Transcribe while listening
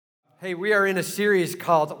Hey, we are in a series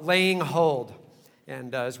called Laying Hold.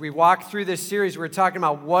 And as we walk through this series, we're talking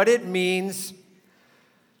about what it means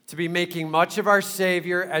to be making much of our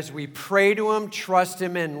Savior as we pray to Him, trust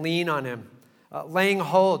Him, and lean on Him. Laying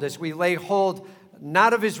hold, as we lay hold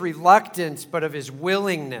not of His reluctance, but of His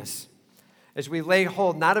willingness. As we lay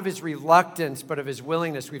hold not of His reluctance, but of His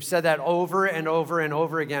willingness. We've said that over and over and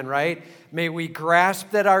over again, right? May we grasp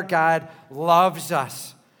that our God loves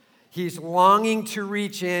us. He's longing to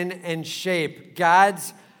reach in and shape.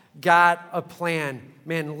 God's got a plan.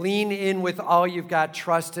 Man, lean in with all you've got,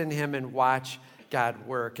 trust in Him, and watch God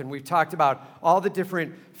work. And we've talked about all the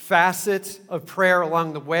different facets of prayer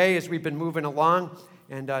along the way as we've been moving along.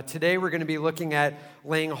 And today we're going to be looking at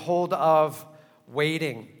laying hold of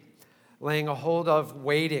waiting. Laying a hold of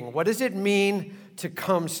waiting. What does it mean to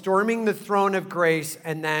come storming the throne of grace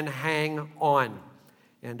and then hang on?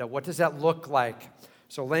 And what does that look like?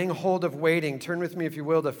 So laying hold of waiting, turn with me, if you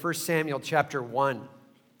will, to 1 Samuel chapter 1.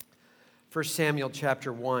 1 Samuel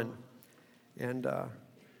chapter 1. And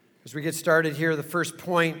as we get started here, the first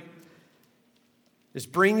point is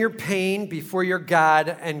bring your pain before your God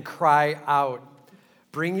and cry out.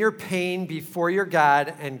 Bring your pain before your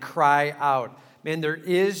God and cry out. Man, there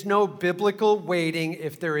is no biblical waiting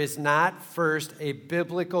if there is not first a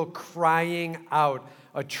biblical crying out,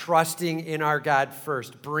 a trusting in our God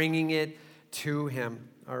first, bringing it to Him,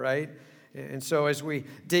 all right? And so as we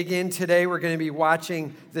dig in today, we're going to be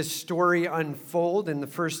watching this story unfold in the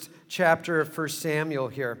first chapter of 1 Samuel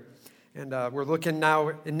here. And we're looking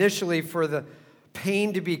now initially for the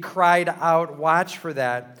pain to be cried out. Watch for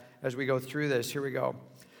that as we go through this. Here we go.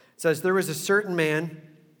 It says, there was a certain man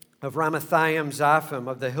of Ramathaim Zophim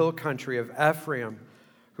of the hill country of Ephraim,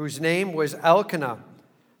 whose name was Elkanah,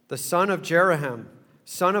 the son of Jeroham,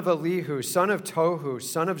 son of Elihu, son of Tohu,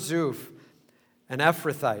 son of Zuph, an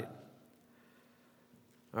Ephrathite.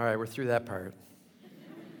 All right, we're through that part.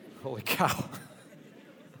 Holy cow.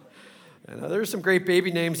 And there's some great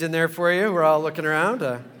baby names in there for you. We're all looking around.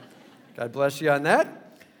 God bless you on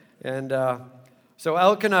that. And so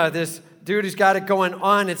Elkanah, this dude who's got it going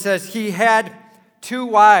on, it says he had 2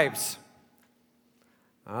 wives.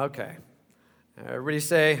 Okay. Everybody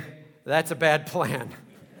say, that's a bad plan.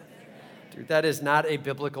 Dude, that is not a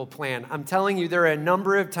biblical plan. I'm telling you, there are a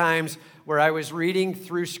number of times where I was reading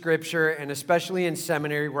through Scripture, and especially in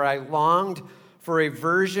seminary, where I longed for a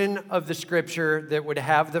version of the Scripture that would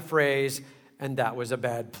have the phrase, and that was a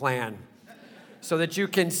bad plan. So that you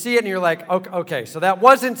can see it and you're like, okay, so that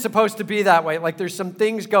wasn't supposed to be that way. Like there's some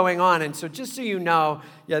things going on. And so just so you know,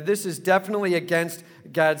 yeah, this is definitely against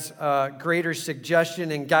God's greater suggestion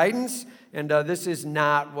and guidance. And this is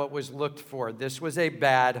not what was looked for. This was a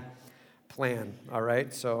bad plan, all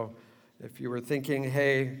right? So if you were thinking,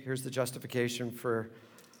 hey, here's the justification for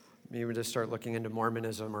maybe to start looking into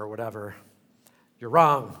Mormonism or whatever, you're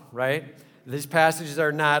wrong, right? These passages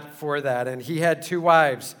are not for that. And he had 2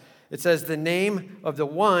 wives. It says the name of the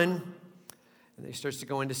one, and he starts to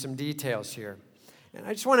go into some details here. And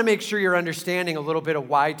I just want to make sure you're understanding a little bit of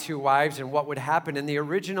why 2 wives and what would happen. In the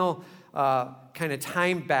original kind of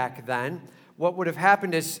time back then, what would have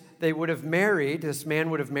happened is they would have married, this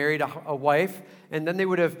man would have married a wife, and then they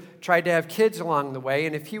would have tried to have kids along the way.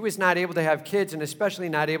 And if he was not able to have kids, and especially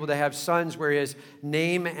not able to have sons where his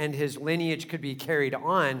name and his lineage could be carried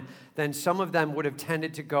on, then some of them would have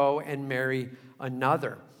tended to go and marry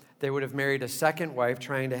another. They would have married a second wife,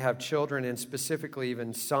 trying to have children, and specifically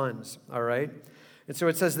even sons, all right? And so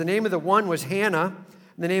it says the name of the one was Hannah,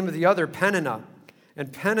 and the name of the other Peninnah.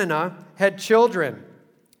 And Peninnah had children,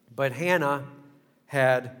 but Hannah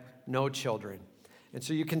had no children. And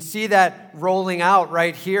so you can see that rolling out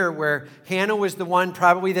right here, where Hannah was the one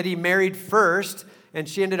probably that he married first, and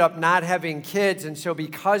she ended up not having kids. And so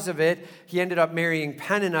because of it, he ended up marrying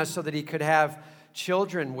Peninnah so that he could have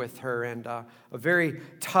children with her. And a very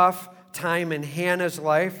tough time in Hannah's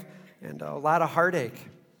life, and a lot of heartache.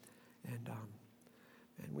 And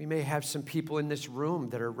we may have some people in this room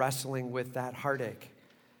that are wrestling with that heartache.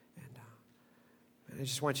 And I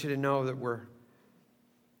just want you to know that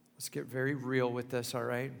let's get very real with this, all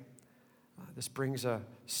right? This brings a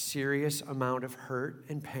serious amount of hurt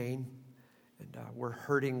and pain, and we're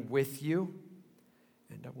hurting with you,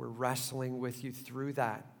 and we're wrestling with you through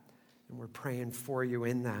that, and we're praying for you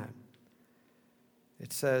in that.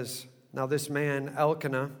 It says, now this man,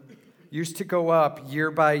 Elkanah, used to go up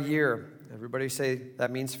year by year. Everybody say, that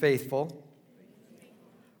means faithful,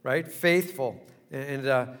 right? Faithful.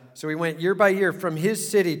 And so he went year by year from his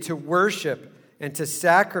city to worship and to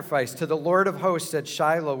sacrifice to the Lord of hosts at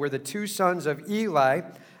Shiloh, where the 2 sons of Eli,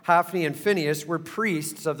 Hophni and Phinehas, were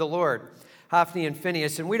priests of the Lord. Hophni and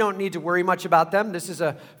Phinehas, and we don't need to worry much about them. This is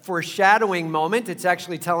a foreshadowing moment. It's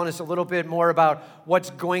actually telling us a little bit more about what's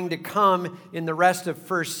going to come in the rest of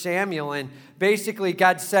 1 Samuel. And basically,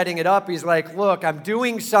 God's setting it up. He's like, look, I'm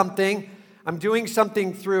doing something. I'm doing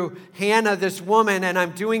something through Hannah, this woman, and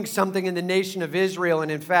I'm doing something in the nation of Israel.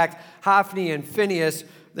 And in fact, Hophni and Phinehas,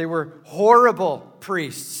 they were horrible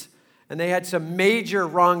priests. And they had some major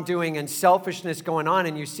wrongdoing and selfishness going on.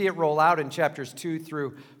 And you see it roll out in chapters 2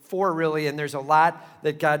 through 4, really. And there's a lot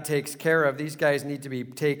that God takes care of. These guys need to be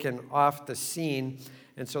taken off the scene.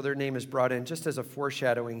 And so their name is brought in. Just as a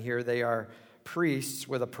foreshadowing here, they are priests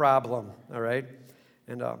with a problem, all right?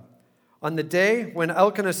 And on the day when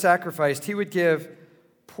Elkanah sacrificed, he would give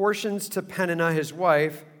portions to Peninnah, his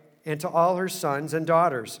wife, and to all her sons and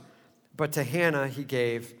daughters. But to Hannah, he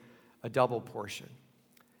gave a double portion.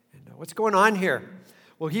 And what's going on here?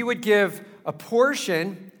 Well, he would give a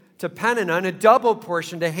portion to Peninnah and a double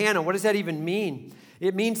portion to Hannah. What does that even mean?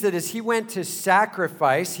 It means that as he went to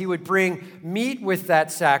sacrifice, he would bring meat with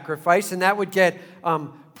that sacrifice, and that would get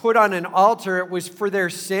put on an altar. It was for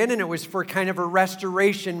their sin, and it was for kind of a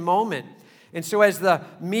restoration moment. And so as the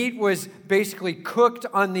meat was basically cooked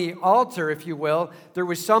on the altar, if you will, there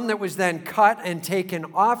was some that was then cut and taken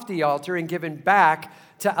off the altar and given back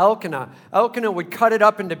to Elkanah. Elkanah would cut it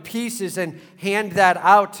up into pieces and hand that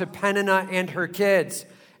out to Peninnah and her kids.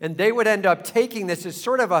 And they would end up taking this as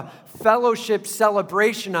sort of a fellowship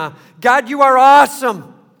celebration. God, you are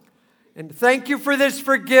awesome. And thank you for this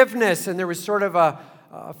forgiveness. And there was sort of a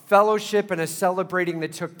fellowship and a celebrating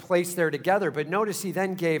that took place there together. But notice he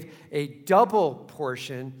then gave a double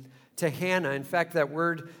portion to Hannah. In fact, that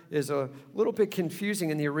word is a little bit confusing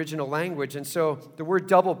in the original language. And so the word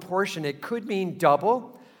double portion, it could mean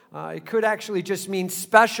double. It could actually just mean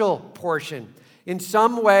special portion. In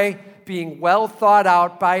some way, being well thought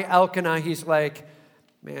out by Elkanah, he's like,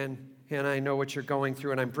 man, Hannah, I know what you're going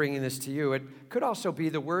through, and I'm bringing this to you. It could also be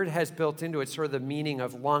the word has built into it sort of the meaning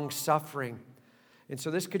of long-suffering. And so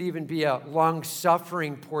this could even be a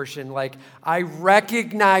long-suffering portion, like, I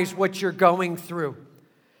recognize what you're going through,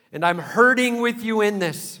 and I'm hurting with you in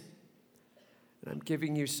this. And I'm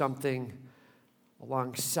giving you something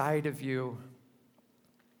alongside of you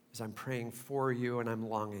as I'm praying for you and I'm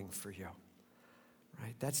longing for you.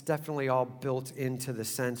 Right? That's definitely all built into the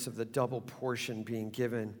sense of the double portion being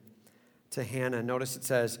given to Hannah. Notice it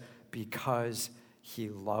says, because he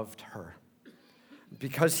loved her.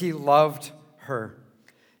 Because he loved her.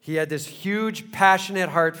 He had this huge, passionate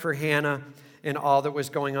heart for Hannah and all that was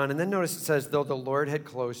going on. And then notice it says, though the Lord had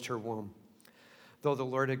closed her womb. Though the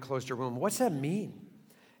Lord had closed her womb. What's that mean?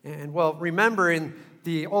 And well, remember in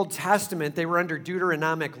the Old Testament, they were under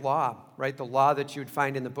Deuteronomic law, right? The law that you would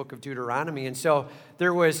find in the book of Deuteronomy. And so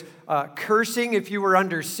there was cursing if you were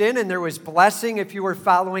under sin, and there was blessing if you were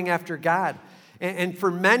following after God. And for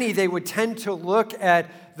many, they would tend to look at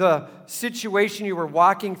the situation you were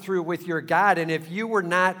walking through with your God. And if you were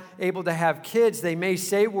not able to have kids, they may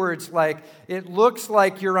say words like, it looks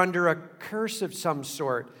like you're under a curse of some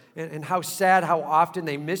sort. And how sad, how often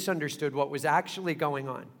they misunderstood what was actually going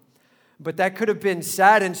on. But that could have been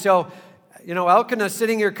said. And so, Elkanah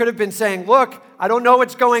sitting here could have been saying, look, I don't know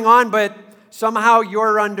what's going on, but somehow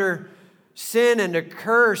you're under sin and a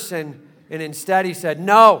curse. And instead he said,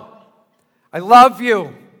 no, I love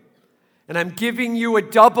you. And I'm giving you a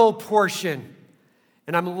double portion.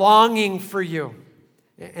 And I'm longing for you.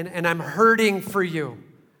 And I'm hurting for you.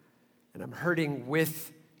 And I'm hurting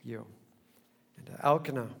with you. And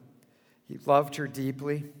Elkanah, he loved her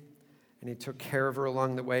deeply, and he took care of her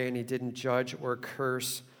along the way, and he didn't judge or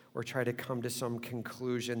curse or try to come to some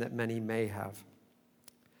conclusion that many may have.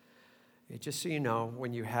 Just so you know,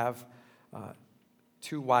 when you have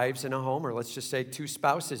two wives in a home, or let's just say two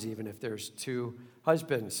spouses even, if there's two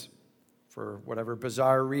husbands, for whatever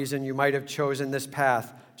bizarre reason you might have chosen this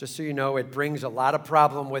path, just so you know, it brings a lot of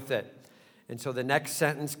problem with it. And so the next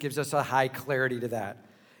sentence gives us a high clarity to that.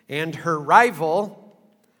 And her rival,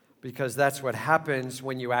 because that's what happens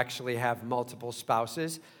when you actually have multiple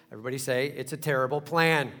spouses. Everybody say, it's a terrible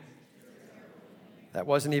plan. That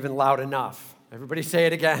wasn't even loud enough. Everybody say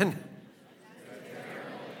it again.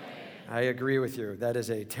 I agree with you. That is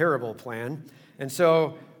a terrible plan. And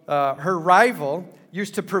so her rival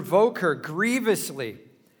used to provoke her grievously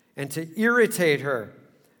and to irritate her.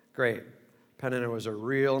 Great. Peninnah was a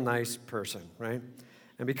real nice person, right?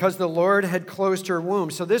 And because the Lord had closed her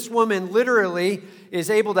womb. So this woman literally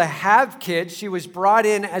is able to have kids. She was brought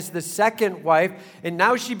in as the second wife, and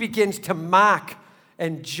now she begins to mock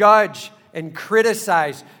and judge and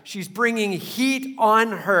criticize. She's bringing heat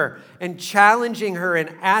on her and challenging her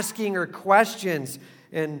and asking her questions.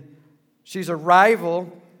 And she's a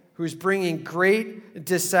rival who's bringing great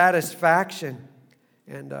dissatisfaction.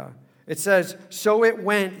 And it says, so it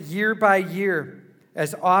went year by year.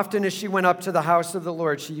 As often as she went up to the house of the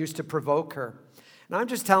Lord, she used to provoke her. And I'm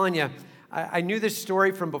just telling you, I knew this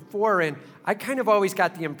story from before, and I kind of always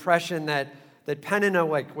got the impression that Peninnah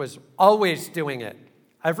was always doing it.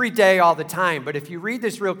 Every day, all the time. But if you read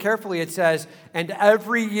this real carefully, it says, and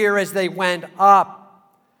every year as they went up.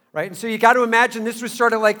 Right? And so you got to imagine this was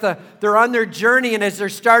sort of like they're on their journey, and as they're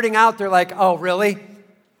starting out, they're like, oh, really?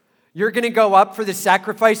 You're going to go up for the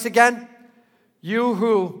sacrifice again? You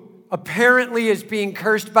who apparently is being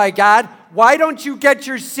cursed by God, why don't you get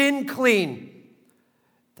your sin clean?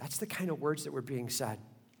 That's the kind of words that were being said.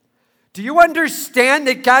 Do you understand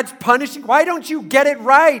that God's punishing? Why don't you get it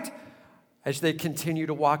right? As they continue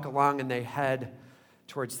to walk along and they head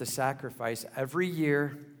towards the sacrifice. Every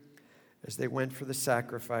year, as they went for the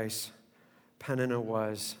sacrifice, Peninnah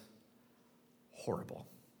was horrible.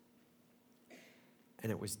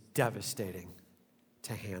 And it was devastating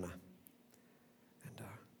to Hannah. And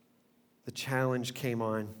the challenge came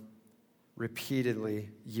on repeatedly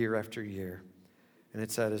year after year. And it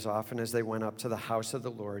said, as often as they went up to the house of the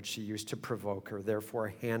Lord, she used to provoke her.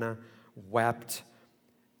 Therefore, Hannah wept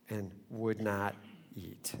and would not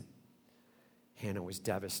eat. Hannah was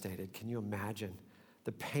devastated. Can you imagine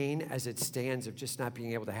the pain as it stands of just not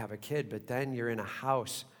being able to have a kid? But then you're in a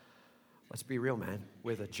house, let's be real, man,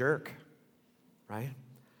 with a jerk, right?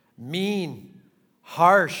 Mean,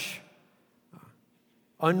 harsh,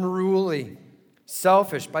 unruly,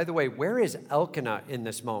 selfish. By the way, where is Elkanah in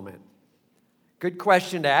this moment? Good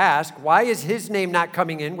question to ask. Why is his name not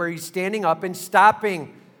coming in where he's standing up and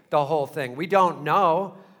stopping the whole thing? We don't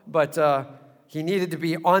know, but he needed to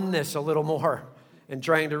be on this a little more and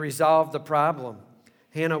trying to resolve the problem.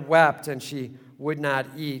 Hannah wept and she would not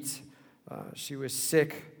eat. She was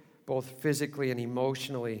sick both physically and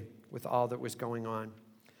emotionally with all that was going on.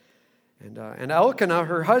 And Elkanah,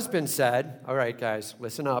 her husband, said, all right, guys,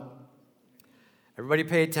 listen up. Everybody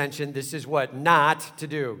pay attention. This is what not to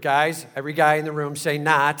do. Guys, every guy in the room say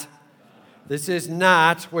not. This is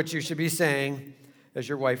not what you should be saying as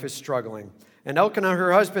your wife is struggling. And Elkanah,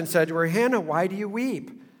 her husband, said to her, Hannah, why do you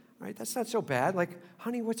weep? All right, that's not so bad. Like,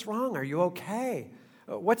 honey, what's wrong? Are you okay?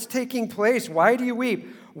 What's taking place? Why do you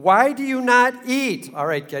weep? Why do you not eat? All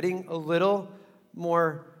right, getting a little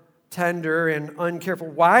more tender and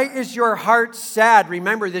uncareful. Why is your heart sad?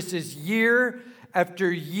 Remember, this is year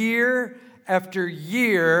after year after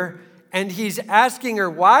year, and he's asking her,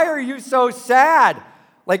 why are you so sad?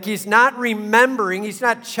 Like he's not remembering, he's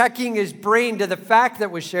not checking his brain to the fact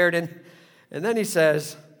that was shared. And then he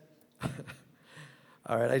says,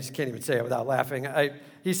 all right, I just can't even say it without laughing.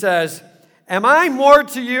 He says, am I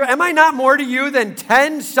not more to you than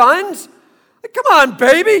 10 sons? Like, come on,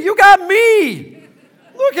 baby, you got me.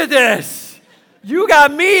 Look at this. You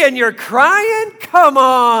got me and you're crying? Come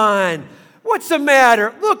on. What's the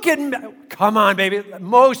matter? Look at me. Come on, baby.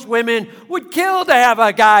 Most women would kill to have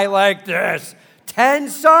a guy like this. 10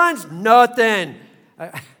 sons? Nothing. You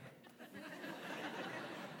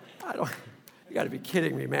got to be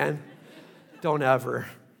kidding me, man. Don't ever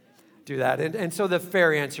do that. And so the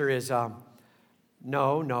fair answer is,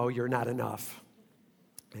 no, you're not enough.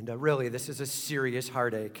 And really, this is a serious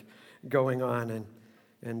heartache going on.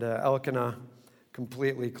 And Elkanah,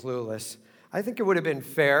 completely clueless. I think it would have been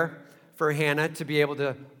fair for Hannah to be able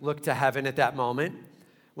to look to heaven at that moment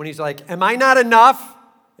when he's like, am I not enough?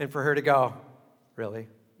 And for her to go, really?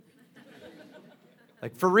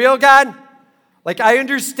 Like, for real, God? Like, I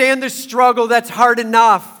understand the struggle. That's hard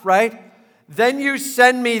enough, right? Then you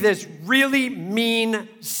send me this really mean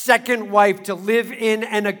second wife to live in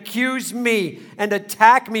and accuse me and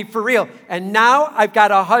attack me for real. And now I've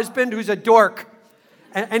got a husband who's a dork.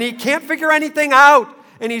 And he can't figure anything out.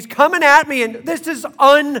 And he's coming at me, and this is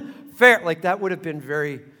unfair. Like, that would have been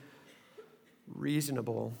very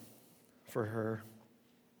reasonable for her.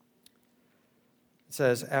 It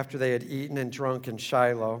says, after they had eaten and drunk in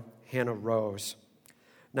Shiloh, Hannah rose.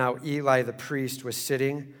 Now Eli the priest was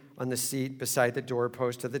sitting on the seat beside the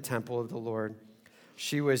doorpost of the temple of the Lord.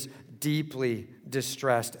 She was deeply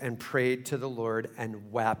distressed and prayed to the Lord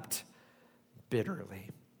and wept bitterly.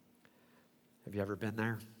 Have you ever been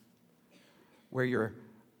there? Where you're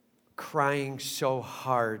crying so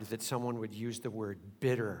hard that someone would use the word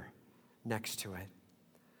bitter next to it.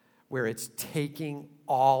 Where it's taking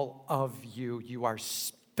all of you. You are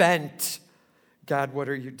spent. God, what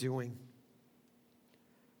are you doing?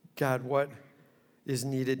 God, what is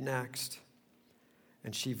needed next?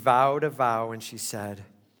 And she vowed a vow and she said,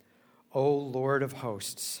 O Lord of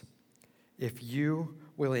hosts, if you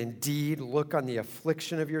will indeed look on the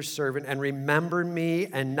affliction of your servant and remember me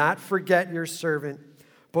and not forget your servant,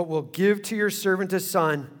 but will give to your servant a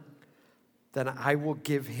son, then I will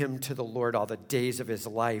give him to the Lord all the days of his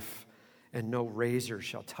life, and no razor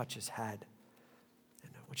shall touch his head.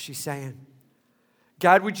 And what's she saying?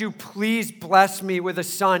 God, would you please bless me with a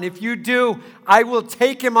son? If you do, I will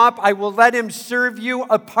take him up. I will let him serve you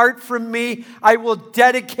apart from me. I will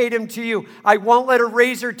dedicate him to you. I won't let a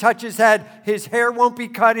razor touch his head. His hair won't be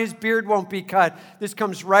cut. His beard won't be cut. This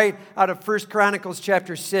comes right out of 1 Chronicles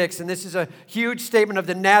chapter 6. And this is a huge statement of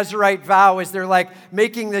the Nazirite vow as they're like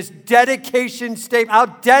making this dedication statement.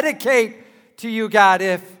 I'll dedicate to you, God,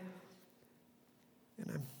 if.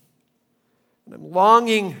 And I'm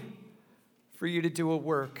longing for you to do a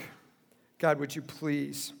work. God, would you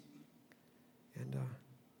please? And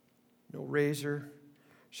no razor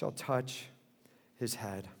shall touch his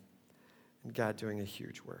head. And God doing a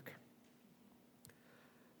huge work.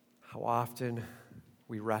 How often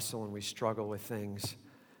we wrestle and we struggle with things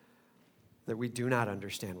that we do not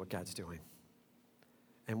understand what God's doing.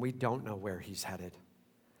 And we don't know where he's headed.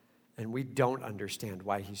 And we don't understand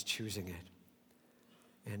why he's choosing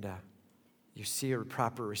it. And you see a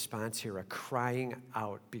proper response here, a crying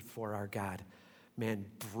out before our God. Man,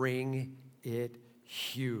 bring it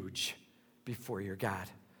huge before your God.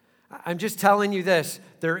 I'm just telling you this.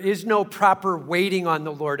 There is no proper waiting on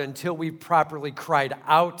the Lord until we've properly cried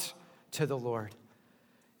out to the Lord.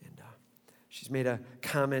 And she's made a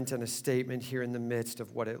comment and a statement here in the midst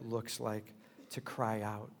of what it looks like to cry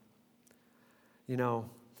out. You know,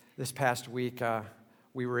 this past week,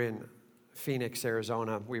 we were in Phoenix,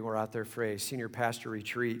 Arizona. We were out there for a senior pastor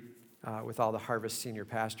retreat with all the Harvest senior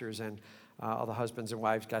pastors, and all the husbands and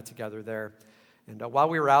wives got together there. And while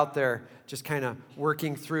we were out there just kind of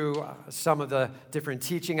working through some of the different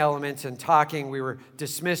teaching elements and talking, we were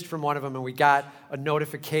dismissed from one of them, and we got a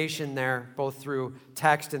notification there, both through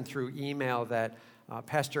text and through email, that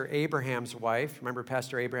Pastor Abraham's wife, remember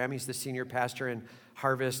Pastor Abraham, he's the senior pastor in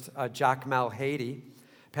Harvest, Jacmel, Haiti.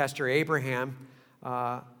 Pastor Abraham,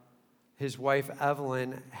 his wife,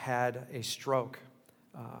 Evelyn, had a stroke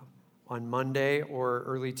on Monday or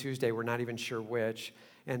early Tuesday. We're not even sure which.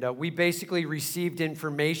 And we basically received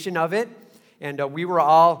information of it. And we were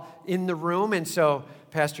all in the room. And so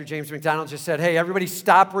Pastor James McDonald just said, hey, everybody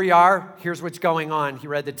stop where you are. Here's what's going on. He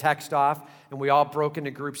read the text off. And we all broke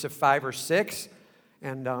into groups of 5 or 6.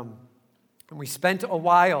 And we spent a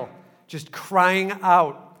while just crying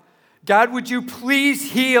out, God, would you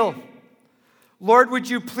please heal? Lord, would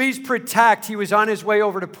you please protect? He was on his way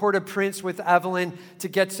over to Port-au-Prince with Evelyn to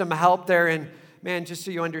get some help there. And man, just so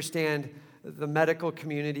you understand, the medical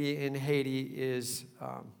community in Haiti is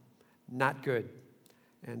not good.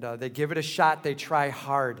 And they give it a shot. They try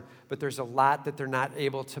hard. But there's a lot that they're not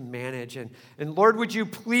able to manage. And Lord, would you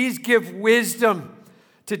please give wisdom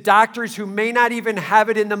to doctors who may not even have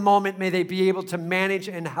it in the moment? May they be able to manage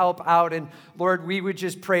and help out. And Lord, we would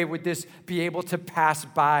just pray, would this be able to pass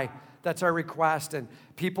by? That's our request. And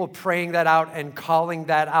people praying that out and calling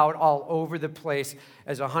that out all over the place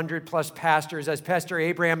as 100+ pastors, as Pastor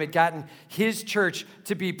Abraham had gotten his church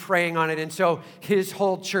to be praying on it. And so his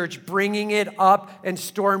whole church bringing it up and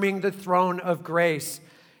storming the throne of grace.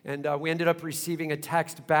 And we ended up receiving a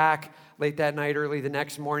text back late that night, early the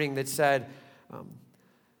next morning that said,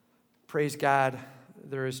 praise God,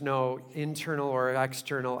 there is no internal or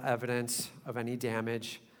external evidence of any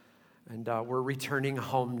damage. And we're returning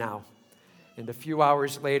home now. And a few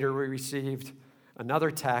hours later, we received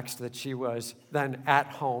another text that she was then at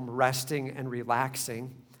home, resting and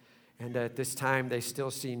relaxing. And at this time, they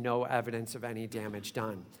still see no evidence of any damage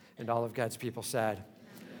done. And all of God's people said,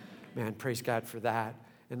 man, praise God for that.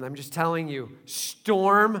 And I'm just telling you,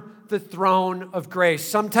 storm the throne of grace.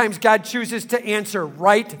 Sometimes God chooses to answer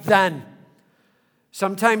right then.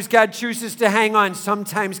 Sometimes God chooses to hang on.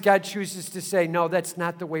 Sometimes God chooses to say, no, that's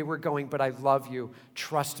not the way we're going, but I love you.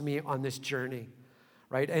 Trust me on this journey,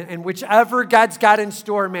 right? And whichever God's got in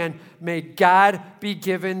store, man, may God be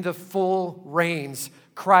given the full reins.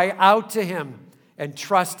 Cry out to him and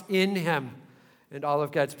trust in him. And all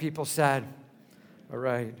of God's people said, all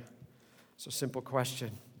right. So simple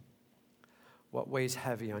question. What weighs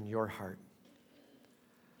heavy on your heart?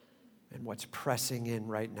 And what's pressing in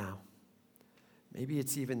right now? Maybe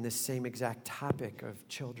it's even this same exact topic of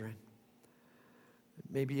children.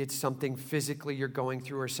 Maybe it's something physically you're going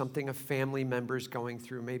through or something a family member's going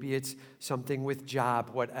through. Maybe it's something with job,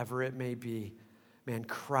 whatever it may be. Man,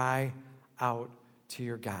 cry out to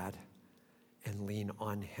your God and lean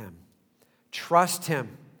on him. Trust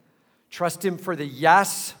him. Trust him for the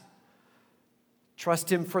yes.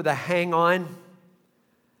 Trust him for the hang on.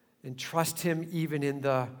 And trust him even in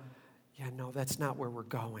the, no, that's not where we're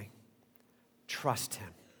going. Trust him.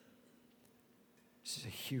 This is a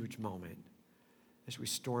huge moment as we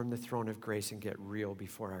storm the throne of grace and get real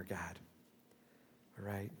before our God. All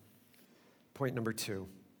right? Point number 2.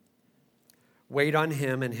 Wait on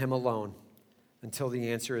him and him alone until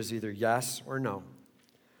the answer is either yes or no.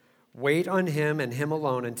 Wait on him and him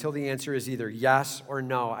alone until the answer is either yes or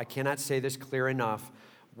no. I cannot say this clear enough.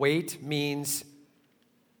 Wait means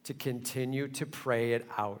to continue to pray it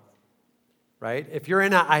out, right? If you're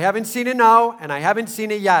in a, I haven't seen a no and I haven't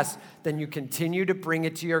seen a yes, then you continue to bring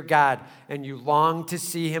it to your God and you long to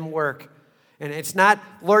see him work. And it's not,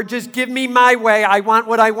 Lord, just give me my way. I want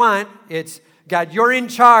what I want. It's, God, you're in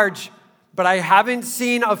charge, but I haven't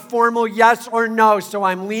seen a formal yes or no, so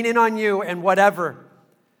I'm leaning on you and whatever.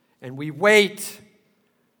 And we wait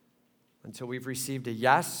until we've received a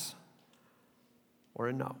yes or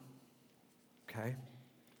a no. Okay?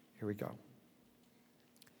 Here we go.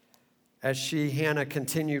 As Hannah,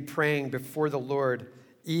 continued praying before the Lord,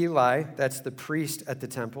 Eli, that's the priest at the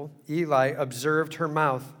temple, Eli observed her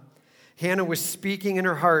mouth. Hannah was speaking in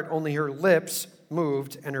her heart, only her lips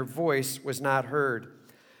moved and her voice was not heard.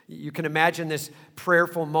 You can imagine this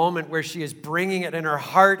prayerful moment where she is bringing it and her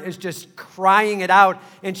heart is just crying it out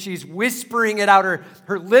and she's whispering it out.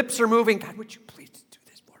 Her lips are moving. God, would you please do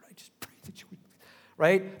this, Lord? I just pray that you would.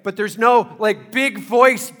 Right? But there's no big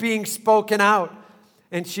voice being spoken out.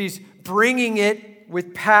 And she's bringing it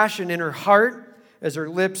with passion in her heart as her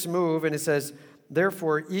lips move. And it says,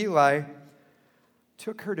 therefore, Eli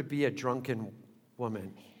took her to be a drunken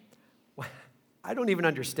woman. I don't even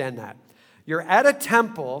understand that. You're at a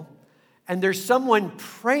temple, and there's someone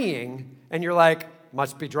praying, and you're like,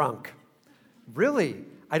 must be drunk. Really?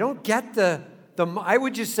 I don't get I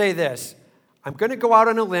would just say this. I'm going to go out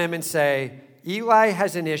on a limb and say, Eli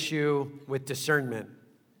has an issue with discernment,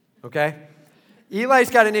 okay? Eli's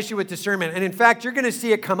got an issue with discernment. And in fact, you're going to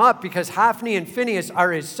see it come up because Hophni and Phinehas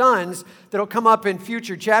are his sons. That'll come up in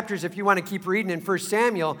future chapters if you want to keep reading in 1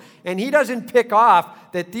 Samuel. And he doesn't pick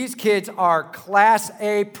off that these kids are class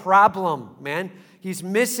A problem, man. He's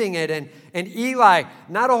missing it. And Eli,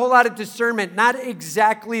 not a whole lot of discernment, not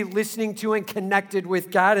exactly listening to and connected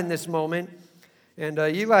with God in this moment. And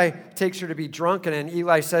Eli takes her to be drunk. And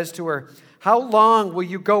Eli says to her, how long will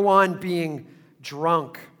you go on being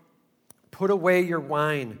drunk? Put away your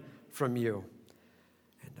wine from you.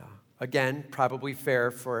 And again, probably fair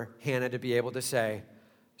for Hannah to be able to say,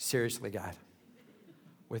 seriously, God,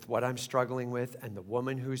 with what I'm struggling with and the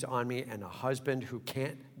woman who's on me and a husband who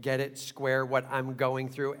can't get it square what I'm going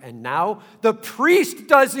through, and now the priest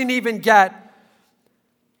doesn't even get,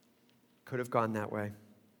 could have gone that way.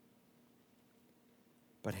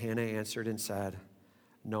 But Hannah answered and said,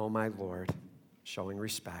 no, my Lord, showing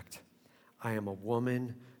respect. I am a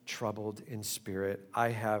woman troubled in spirit. I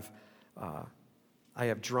have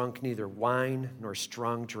drunk neither wine nor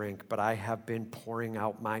strong drink, but I have been pouring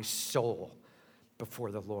out my soul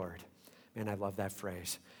before the Lord. Man, I love that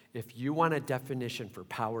phrase. If you want a definition for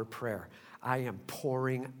power prayer, I am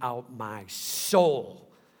pouring out my soul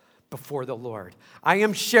before the Lord. I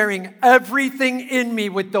am sharing everything in me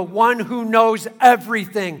with the one who knows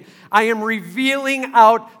everything. I am revealing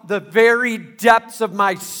out the very depths of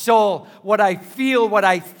my soul, what I feel, what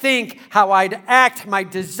I think, how I'd act, my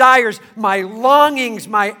desires, my longings,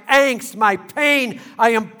 my angst, my pain.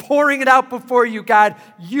 I am pouring it out before you, God.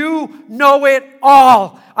 You know it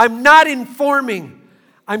all. I'm not informing.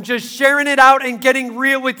 I'm just sharing it out and getting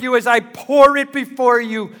real with you as I pour it before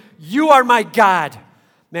you. You are my God.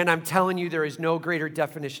 Man, I'm telling you, there is no greater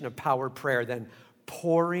definition of power prayer than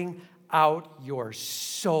pouring out your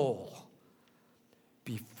soul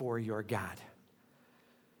before your God.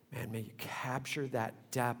 Man, may you capture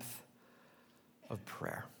that depth of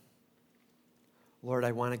prayer. Lord,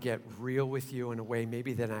 I want to get real with you in a way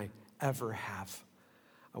maybe than I ever have.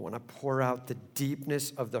 I want to pour out the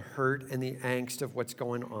deepness of the hurt and the angst of what's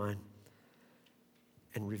going on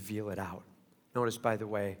and reveal it out. Notice, by the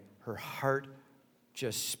way, her heart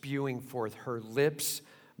just spewing forth, her lips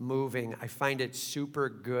moving. I find it super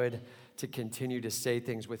good to continue to say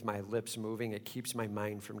things with my lips moving. It keeps my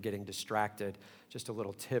mind from getting distracted. Just a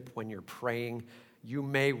little tip when you're praying, you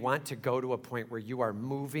may want to go to a point where you are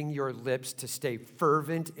moving your lips to stay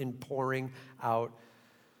fervent in pouring out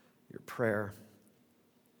your prayer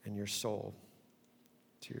and your soul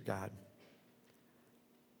to your God.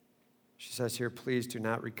 She says here, please do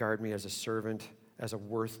not regard me as a servant, as a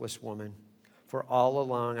worthless woman. For all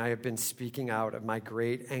along, I have been speaking out of my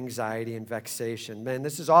great anxiety and vexation. Man,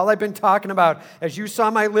 this is all I've been talking about. As you saw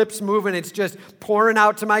my lips moving, it's just pouring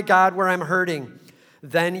out to my God where I'm hurting.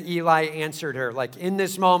 Then Eli answered her. Like in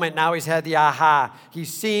this moment, now he's had the aha.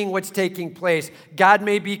 He's seeing what's taking place. God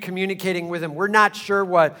may be communicating with him. We're not sure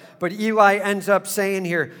what, but Eli ends up saying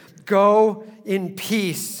here, go in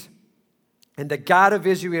peace. And the God of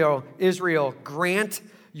Israel, grant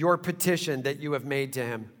your petition that you have made to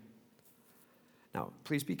him. Now,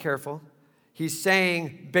 please be careful. He's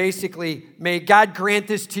saying, basically, may God grant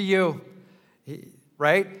this to you,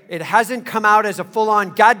 right? It hasn't come out as a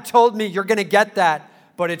full-on, God told me you're going to get that,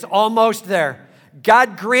 but it's almost there.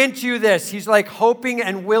 God grant you this. He's like hoping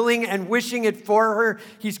and willing and wishing it for her.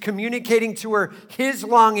 He's communicating to her his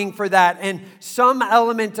longing for that and some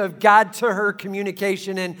element of God to her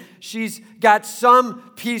communication. And she's got some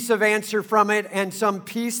piece of answer from it and some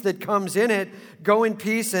peace that comes in it. Go in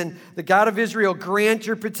peace, and the God of Israel grant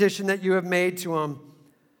your petition that you have made to him.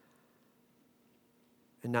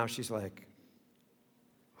 And now she's like,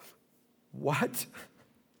 what?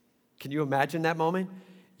 Can you imagine that moment?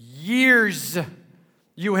 Years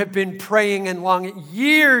you have been praying and longing.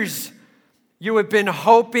 Years you have been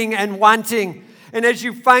hoping and wanting. And as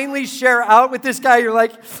you finally share out with this guy, you're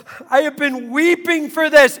like, I have been weeping for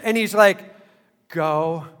this. And he's like,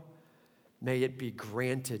 go, may it be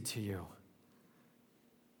granted to you.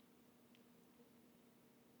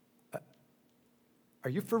 Are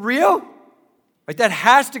you for real? Like that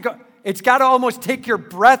has to go. It's got to almost take your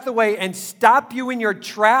breath away and stop you in your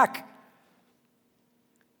track.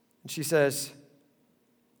 And she says,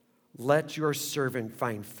 let your servant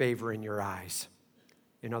find favor in your eyes.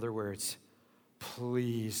 In other words,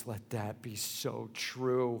 please let that be so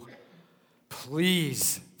true.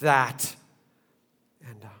 Please that.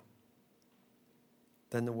 And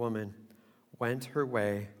then the woman went her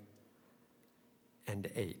way and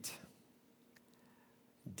ate.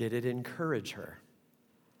 Did it encourage her?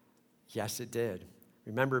 Yes, it did.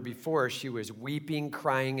 Remember, before she was weeping,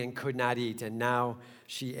 crying, and could not eat, and now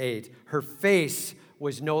she ate. Her face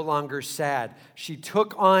was no longer sad. She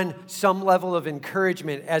took on some level of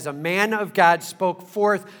encouragement as a man of God spoke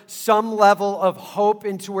forth some level of hope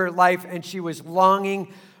into her life, and she was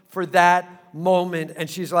longing for that moment. And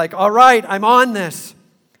she's like, all right, I'm on this.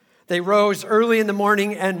 They rose early in the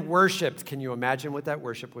morning and worshiped. Can you imagine what that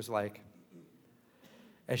worship was like?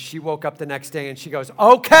 As she woke up the next day and she goes,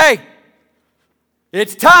 okay,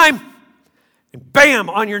 it's time. And bam,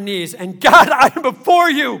 on your knees. And God, I am before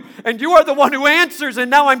you. And you are the one who answers. And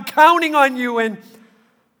now I'm counting on you. And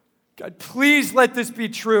God, please let this be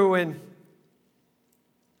true. And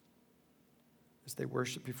as they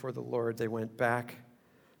worshiped before the Lord, they went back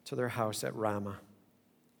to their house at Ramah.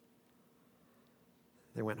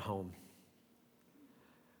 They went home.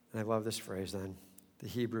 And I love this phrase then. The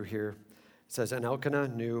Hebrew here says, and Elkanah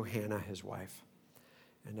knew Hannah, his wife.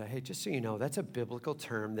 And hey, just so you know, that's a biblical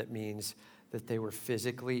term that means that they were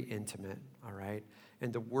physically intimate, all right?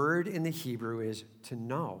 And the word in the Hebrew is to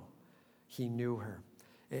know. He knew her.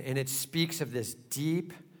 And it speaks of this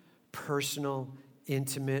deep, personal,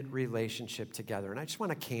 intimate relationship together. And I just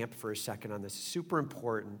want to camp for a second on this. It's super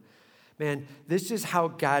important. Man, this is how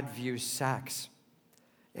God views sex.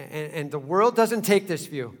 And the world doesn't take this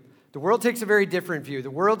view. The world takes a very different view.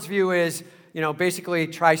 The world's view is, basically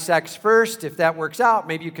try sex first. If that works out,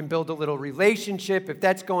 maybe you can build a little relationship. If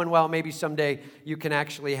that's going well, maybe someday you can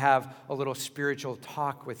actually have a little spiritual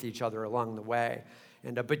talk with each other along the way.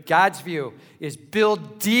 But God's view is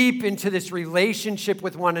build deep into this relationship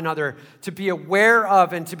with one another, to be aware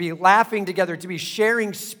of and to be laughing together, to be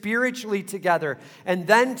sharing spiritually together, and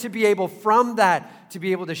then to be able, from that, to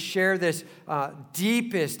be able to share this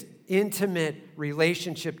deepest, intimate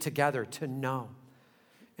relationship together, to know.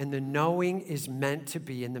 And the knowing is meant to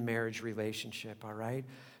be in the marriage relationship, all right?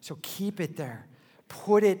 So keep it there.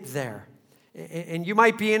 Put it there. And you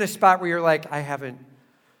might be in a spot where you're like, I haven't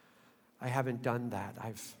done that.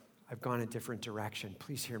 I've gone a different direction.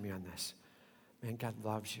 Please hear me on this. Man, God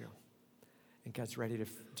loves you. And God's ready to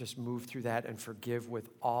just move through that and forgive with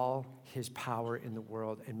all his power in the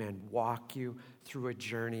world. And man, walk you through a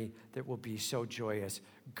journey that will be so joyous.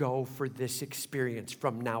 Go for this experience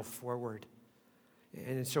from now forward.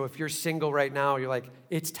 And so if you're single right now, you're like,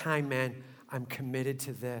 it's time, man. I'm committed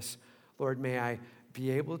to this. Lord, may I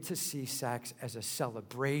be able to see sex as a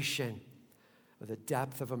celebration of the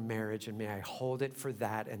depth of a marriage, and may I hold it for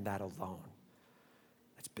that and that alone.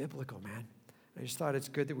 That's biblical, man. I just thought it's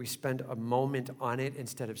good that we spend a moment on it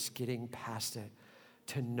instead of skidding past it.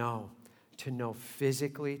 To know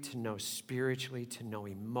physically, to know spiritually, to know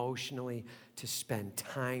emotionally, to spend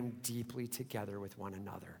time deeply together with one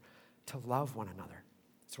another, to love one another.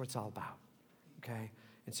 That's what it's all about, okay?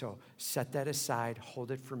 And so set that aside,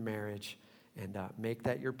 hold it for marriage, and make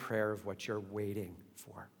that your prayer of what you're waiting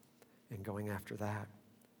for. and going after that.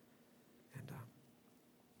 And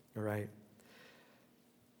all right.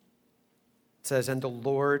 It says, and the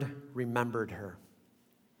Lord remembered her.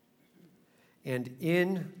 And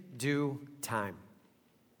in due time,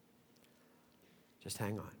 just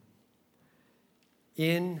hang on.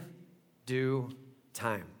 In due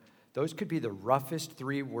time. Those could be the roughest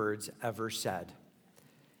 3 words ever said.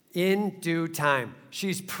 In due time.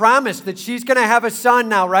 She's promised that she's going to have a son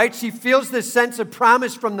now, right? She feels this sense of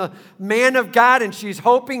promise from the man of God, and she's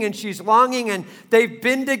hoping and she's longing, and they've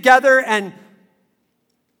been together, and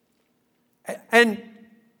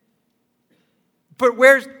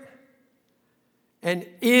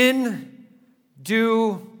in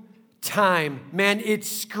due time. Man, it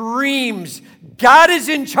screams, God is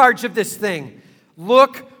in charge of this thing.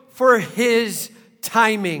 Look for his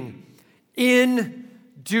timing. In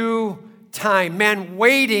due time. Man,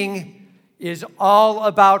 waiting is all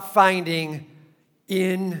about finding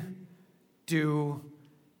in due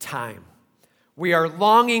time. We are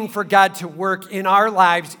longing for God to work in our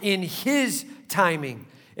lives in his timing.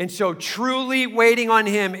 And so truly waiting on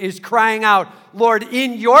him is crying out, Lord,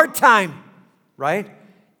 in your time, right?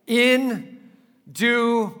 In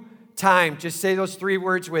due time. Just say those 3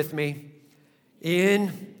 words with me.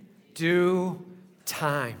 In due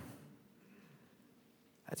time.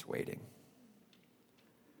 That's waiting.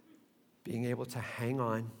 Being able to hang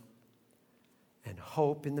on and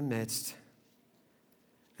hope in the midst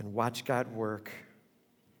and watch God work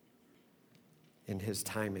in his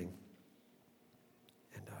timing.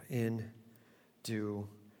 And in due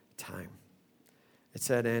time. It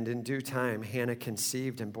said, and in due time, Hannah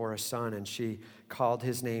conceived and bore a son, and she called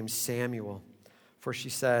his name Samuel. For she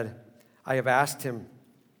said, I have asked him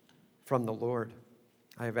from the Lord.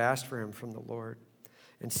 I have asked for him from the Lord.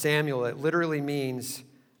 And Samuel, it literally means,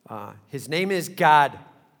 his name is God.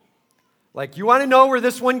 Like, you want to know where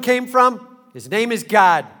this one came from? His name is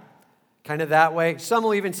God. Kind of that way. Some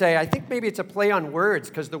will even say, I think maybe it's a play on words,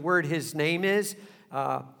 because the word his name is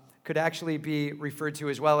could actually be referred to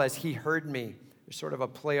as well as he heard me. There's sort of a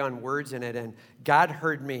play on words in it, and God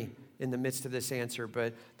heard me in the midst of this answer,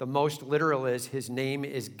 but the most literal is his name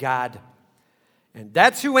is God. And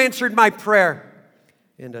that's who answered my prayer.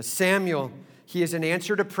 And Samuel, he is an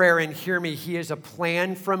answer to prayer, and hear me, he is a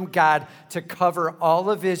plan from God to cover all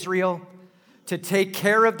of Israel, to take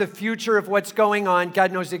care of the future of what's going on.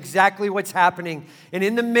 God knows exactly what's happening. And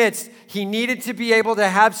in the midst, he needed to be able to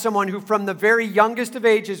have someone who from the very youngest of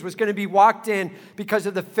ages was going to be walked in because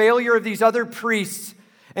of the failure of these other priests.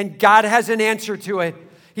 And God has an answer to it.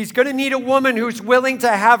 He's going to need a woman who's willing to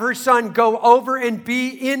have her son go over and be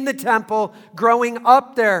in the temple, growing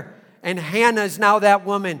up there. And Hannah's now that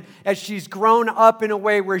woman as she's grown up in a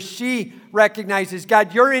way where she recognizes,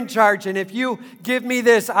 God, you're in charge. And if you give me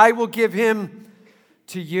this, I will give him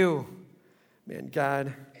to you. Man,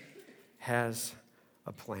 God has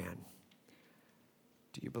a plan.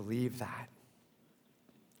 Do you believe that?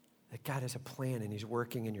 That God has a plan and he's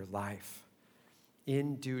working in your life.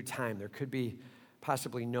 In due time. There could be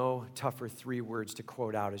possibly no tougher 3 words to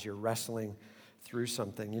quote out as you're wrestling through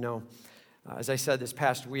something. You know, as I said this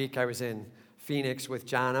past week, I was in Phoenix with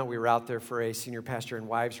Jana. We were out there for a senior pastor and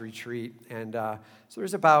wives retreat. And so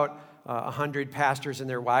there's about 100 pastors and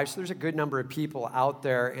their wives. So there's a good number of people out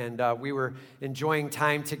there. And we were enjoying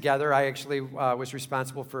time together. I actually was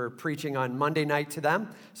responsible for preaching on Monday night to them.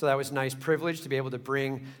 So that was a nice privilege to be able to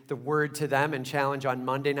bring the word to them and challenge on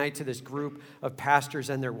Monday night to this group of pastors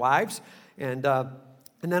and their wives.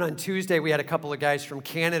 And then on Tuesday, we had a couple of guys from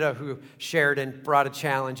Canada who shared and brought a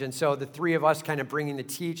challenge. And so the 3 of us kind of bringing the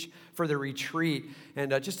teach for the retreat.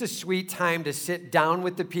 And just a sweet time to sit down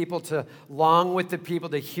with the people, to long with the people,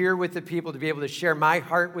 to hear with the people, to be able to share my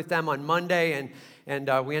heart with them on Monday. And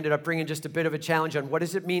we ended up bringing just a bit of a challenge on what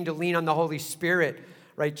does it mean to lean on the Holy Spirit,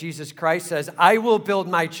 right? Jesus Christ says, I will build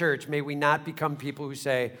my church. May we not become people who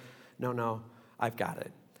say, no, I've got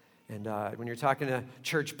it. And when you're talking to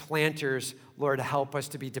church planters, Lord, help us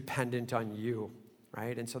to be dependent on you,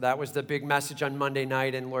 right? And so that was the big message on Monday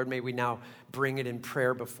night. And Lord, may we now bring it in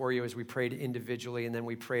prayer before you as we prayed individually and then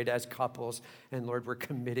we prayed as couples. And Lord, we're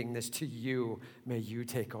committing this to you. May you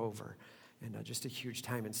take over. And just a huge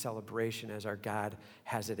time in celebration as our God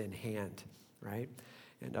has it in hand, right?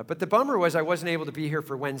 And but the bummer was I wasn't able to be here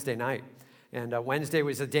for Wednesday night. And Wednesday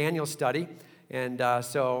was a Daniel study. And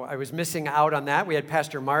so I was missing out on that. We had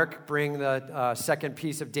Pastor Mark bring the second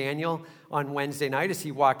piece of Daniel on Wednesday night as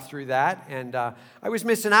he walked through that. And I was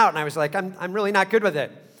missing out, and I was like, I'm really not good with it.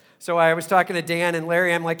 So I was talking to Dan and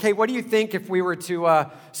Larry. I'm like, hey, what do you think if we were to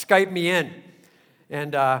Skype me in?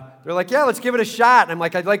 And they're like, yeah, let's give it a shot. And I'm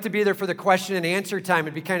like, I'd like to be there for the question and answer time.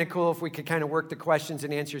 It'd be kind of cool if we could kind of work the questions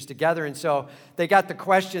and answers together. And so they got the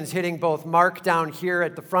questions hitting both Mark down here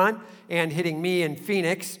at the front and hitting me in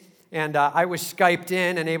Phoenix. And I was Skyped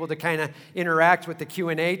in and able to kind of interact with the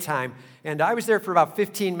Q&A time. And I was there for about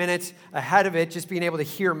 15 minutes ahead of it, just being able to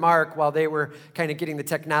hear Mark while they were kind of getting the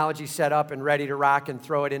technology set up and ready to rock and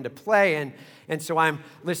throw it into play. And so I'm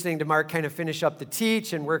listening to Mark kind of finish up the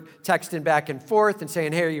teach, and we're texting back and forth and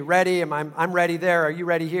saying, hey, are you ready? I'm ready there. Are you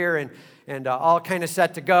ready here? And all kind of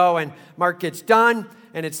set to go. And Mark gets done,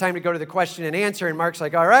 and it's time to go to the question and answer. And Mark's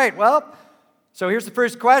like, all right, well, so here's the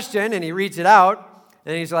first question. And he reads it out.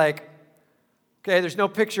 And he's like, okay, there's no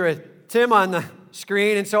picture of Tim on the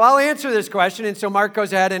screen, and so I'll answer this question. And so Mark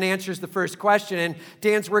goes ahead and answers the first question, and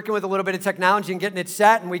Dan's working with a little bit of technology and getting it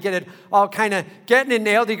set, and we get it all kind of getting it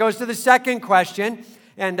nailed. He goes to the second question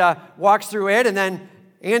and walks through it and then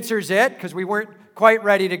answers it because we weren't quite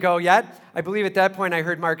ready to go yet. I believe at that point I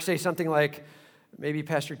heard Mark say something like, maybe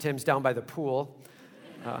Pastor Tim's down by the pool.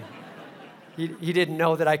 He didn't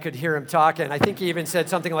know that I could hear him talking. I think he even said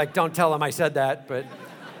something like, don't tell him I said that, but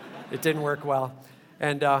it didn't work well.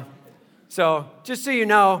 And so just so you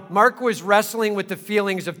know, Mark was wrestling with the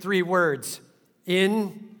feelings of 3 words.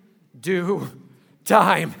 In due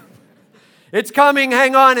time. It's coming,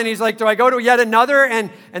 hang on. And he's like, do I go to yet another?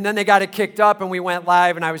 And then they got it kicked up and we went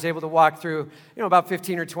live, and I was able to walk through, about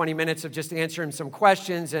 15 or 20 minutes of just answering some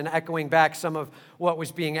questions and echoing back some of what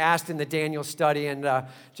was being asked in the Daniel study, and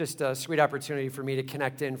just a sweet opportunity for me to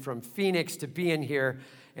connect in from Phoenix to be in here,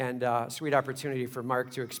 and a sweet opportunity for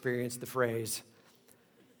Mark to experience the phrase,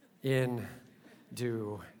 in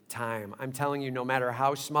due time. I'm telling you, no matter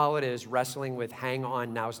how small it is, wrestling with hang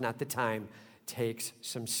on, now's not the time, takes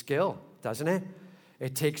some skill, doesn't it?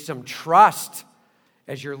 It takes some trust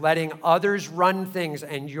as you're letting others run things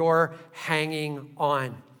and you're hanging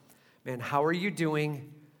on. Man, how are you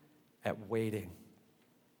doing at waiting?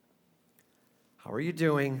 How are you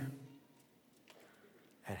doing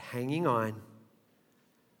at hanging on?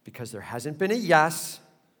 Because there hasn't been a yes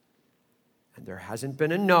and there hasn't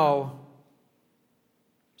been a no,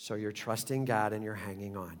 so you're trusting God and you're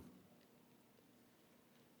hanging on.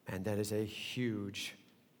 And that is a huge,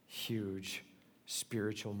 huge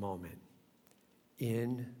spiritual moment.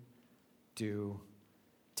 In due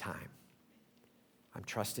time. I'm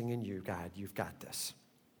trusting in you, God. You've got this.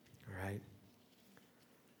 All right?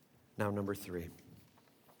 Now, number 3.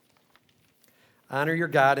 Honor your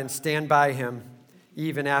God and stand by him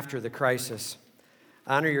even after the crisis.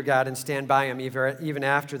 Honor your God and stand by him even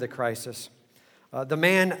after the crisis. The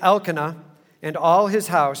man Elkanah and all his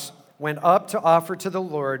house went up to offer to the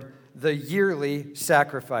Lord the yearly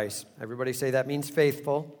sacrifice. Everybody say that means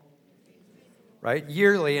faithful. Right?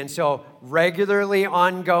 Yearly. And so regularly,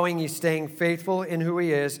 ongoing, he's staying faithful in who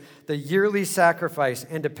he is, the yearly sacrifice,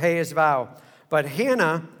 and to pay his vow. But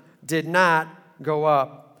Hannah did not go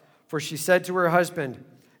up, for she said to her husband,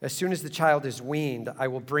 as soon as the child is weaned, I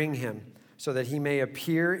will bring him, so that he may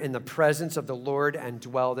appear in the presence of the Lord and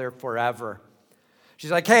dwell there forever. She's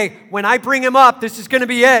like, hey, when I bring him up, this is going to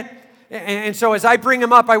be it. And so as I bring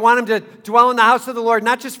him up, I want him to dwell in the house of the Lord,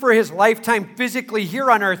 not just for his lifetime physically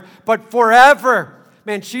here on earth, but forever.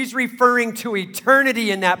 Man, she's referring to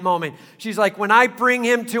eternity in that moment. She's like, when I bring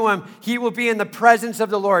him to him, he will be in the presence of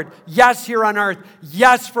the Lord. Yes, here on earth.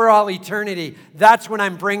 Yes, for all eternity. That's when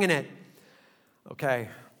I'm bringing it. Okay,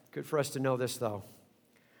 good for us to know this, though.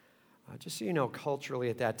 Just so you know, culturally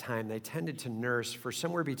at that time, they tended to nurse for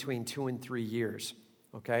somewhere between 2 and 3 years,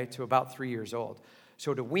 okay, to about 3 years old.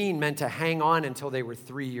 So to wean meant to hang on until they were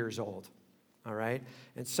 3 years old, all right?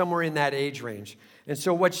 And somewhere in that age range. And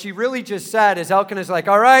so what she really just said is Elkanah's like,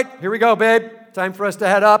 all right, here we go, babe. Time for us to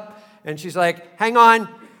head up. And she's like, hang on.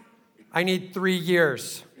 I need 3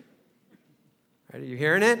 years. Right, are you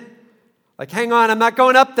hearing it? Like, hang on, I'm not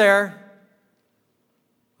going up there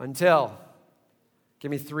until. Give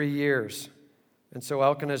me 3 years. And so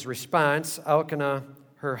Elkanah's response, Elkanah,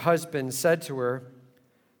 her husband, said to her,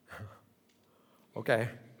 okay,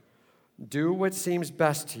 do what seems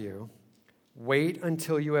best to you. Wait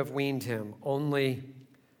until you have weaned him. Only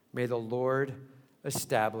may the Lord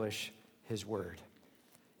establish his word.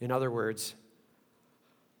 In other words,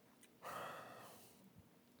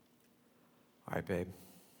 all right, babe,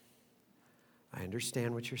 I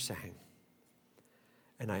understand what you're saying.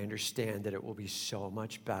 And I understand that it will be so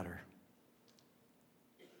much better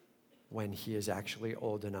when he is actually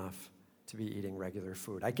old enough to be eating regular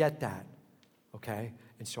food. I get that. Okay?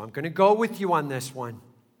 And so I'm going to go with you on this one.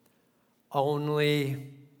 Only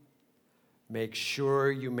make sure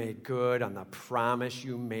you made good on the promise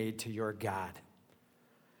you made to your God.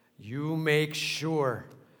 You make sure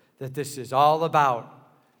that this is all about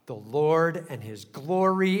the Lord and his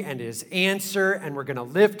glory and his answer, and we're going to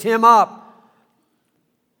lift him up.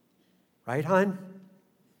 Right, hon?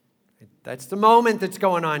 That's the moment that's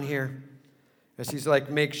going on here. As he's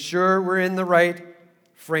like, make sure we're in the right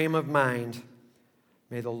frame of mind.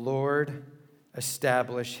 May the Lord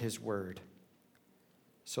establish his word.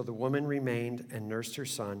 So the woman remained and nursed her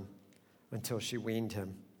son until she weaned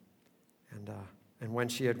him. And when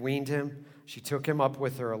she had weaned him, she took him up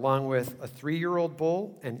with her, along with a 3-year-old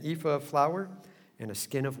bull, an ephah of flour, and a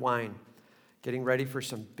skin of wine, getting ready for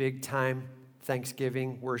some big-time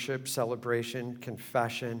Thanksgiving, worship, celebration,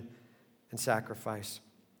 confession, and sacrifice.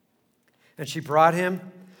 And she brought him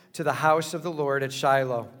to the house of the Lord at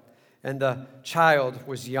Shiloh, and the child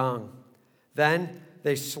was young. Then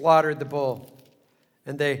they slaughtered the bull,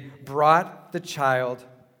 and they brought the child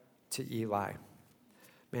to Eli.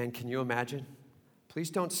 Man, can you imagine? Please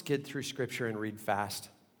don't skid through Scripture and read fast.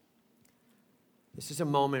 This is a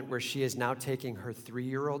moment where she is now taking her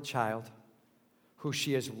 3-year-old child, who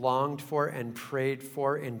she has longed for and prayed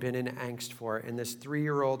for and been in angst for, and this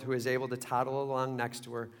 3-year-old who is able to toddle along next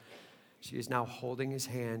to her, she is now holding his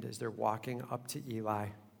hand as they're walking up to Eli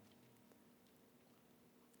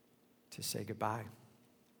to say goodbye.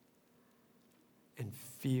 And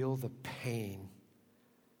feel the pain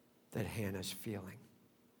that Hannah's feeling.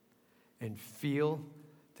 And feel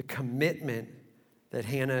the commitment that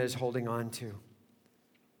Hannah is holding on to.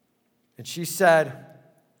 And she said,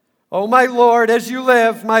 "Oh, my Lord, as you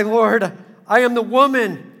live, my Lord, I am the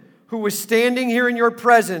woman who was standing here in your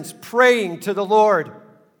presence praying to the Lord."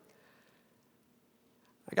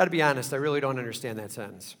 I got to be honest, I really don't understand that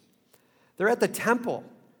sentence. They're at the temple,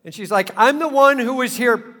 and she's like, "I'm the one who was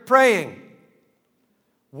here praying."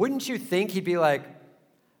 Wouldn't you think he'd be like,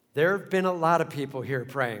 "There have been a lot of people here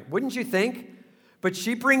praying"? Wouldn't you think? But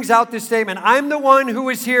she brings out this statement, "I'm the one who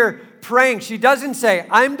was here praying." She doesn't say,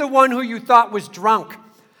 "I'm the one who you thought was drunk.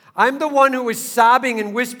 I'm the one who was sobbing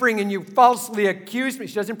and whispering and you falsely accused me."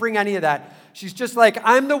 She doesn't bring any of that. She's just like,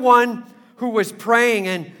 "I'm the one who was praying,"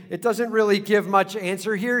 and it doesn't really give much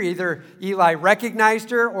answer here. Either Eli recognized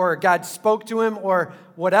her or God spoke to him or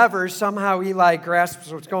whatever. Somehow Eli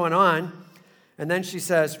grasps what's going on. And then she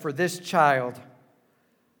says, "For this child,"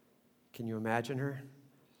 can you imagine her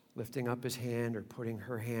lifting up his hand or putting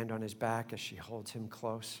her hand on his back as she holds him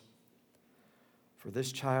close? "For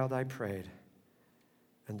this child I prayed,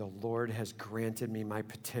 and the Lord has granted me my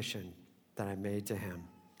petition that I made to him.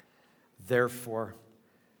 Therefore,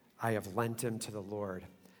 I have lent him to the Lord."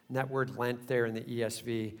 And that word lent there in the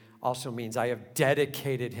ESV also means I have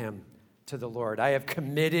dedicated him to the Lord. I have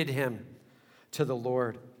committed him to the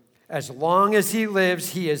Lord. As long as he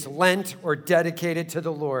lives, he is lent or dedicated to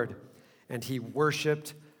the Lord. And he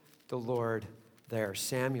worshiped the Lord there.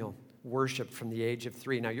 Samuel worshiped from the age of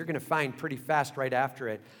 3. Now, you're going to find pretty fast right after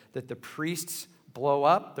it that the priests blow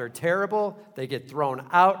up. They're terrible. They get thrown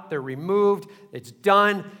out. They're removed. It's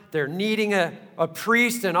done. They're needing a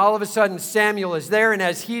priest, and all of a sudden Samuel is there. And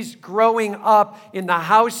as he's growing up in the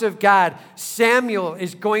house of God, Samuel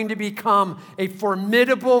is going to become a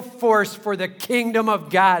formidable force for the kingdom of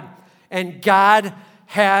God. And God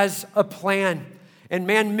has a plan. And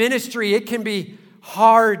man, ministry, it can be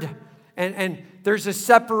hard. And there's a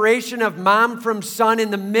separation of mom from son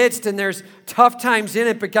in the midst, and there's tough times in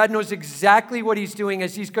it, but God knows exactly what he's doing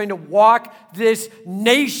as he's going to walk this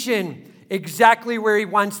nation exactly where he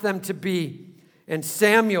wants them to be. And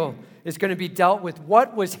Samuel is going to be dealt with.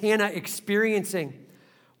 What was Hannah experiencing?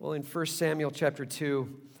 Well, in 1 Samuel chapter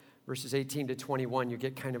 2, verses 18 to 21, you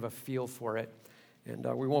get kind of a feel for it. And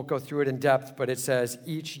we won't go through it in depth, but it says,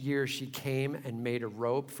 each year she came and made a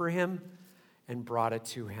robe for him and brought it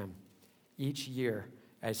to him. Each year,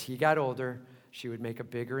 as he got older, she would make a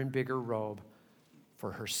bigger and bigger robe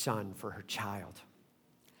for her son, for her child.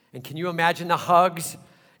 And can you imagine the hugs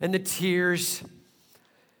and the tears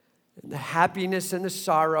and the happiness and the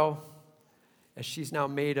sorrow as she's now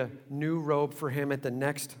made a new robe for him at the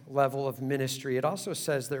next level of ministry? It also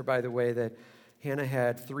says there, by the way, that Hannah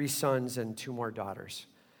had 3 sons and 2 more daughters.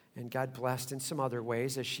 And God blessed in some other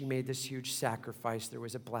ways. As she made this huge sacrifice, there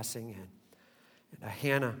was a blessing in. And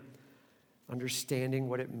Hannah, understanding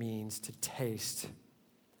what it means to taste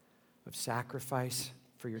of sacrifice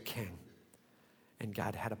for your king. And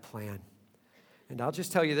God had a plan. And I'll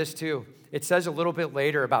just tell you this too. It says a little bit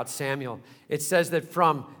later about Samuel. It says that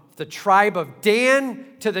from the tribe of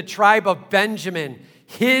Dan to the tribe of Benjamin,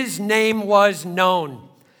 his name was known.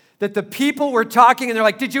 That the people were talking and they're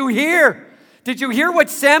like, "Did you hear? Did you hear what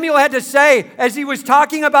Samuel had to say as he was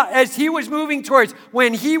talking about, as he was moving towards,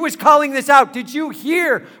 when he was calling this out? Did you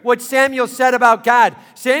hear what Samuel said about God?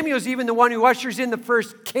 Samuel's even the one who ushers in the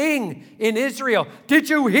first king in Israel. Did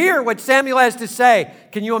you hear what Samuel has to say?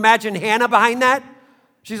 Can you imagine Hannah behind that?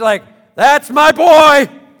 She's like, that's my boy,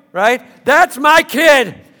 right? That's my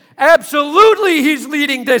kid. Absolutely, he's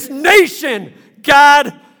leading this nation.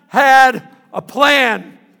 God had a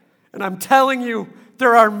plan. And I'm telling you,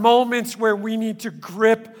 there are moments where we need to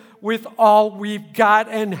grip with all we've got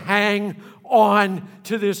and hang on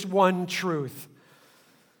to this one truth.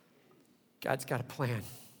 God's got a plan.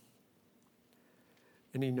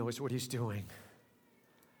 And he knows what he's doing.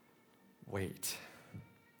 Wait.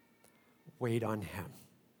 Wait on him.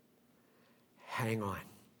 Hang on.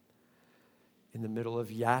 In the middle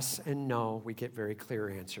of yes and no, we get very clear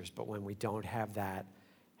answers. But when we don't have that,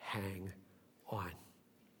 hang on.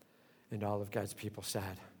 And all of God's people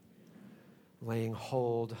said, laying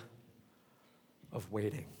hold of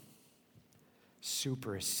waiting.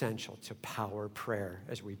 Super essential to power prayer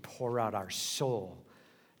as we pour out our soul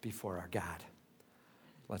before our God.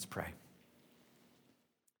 Let's pray.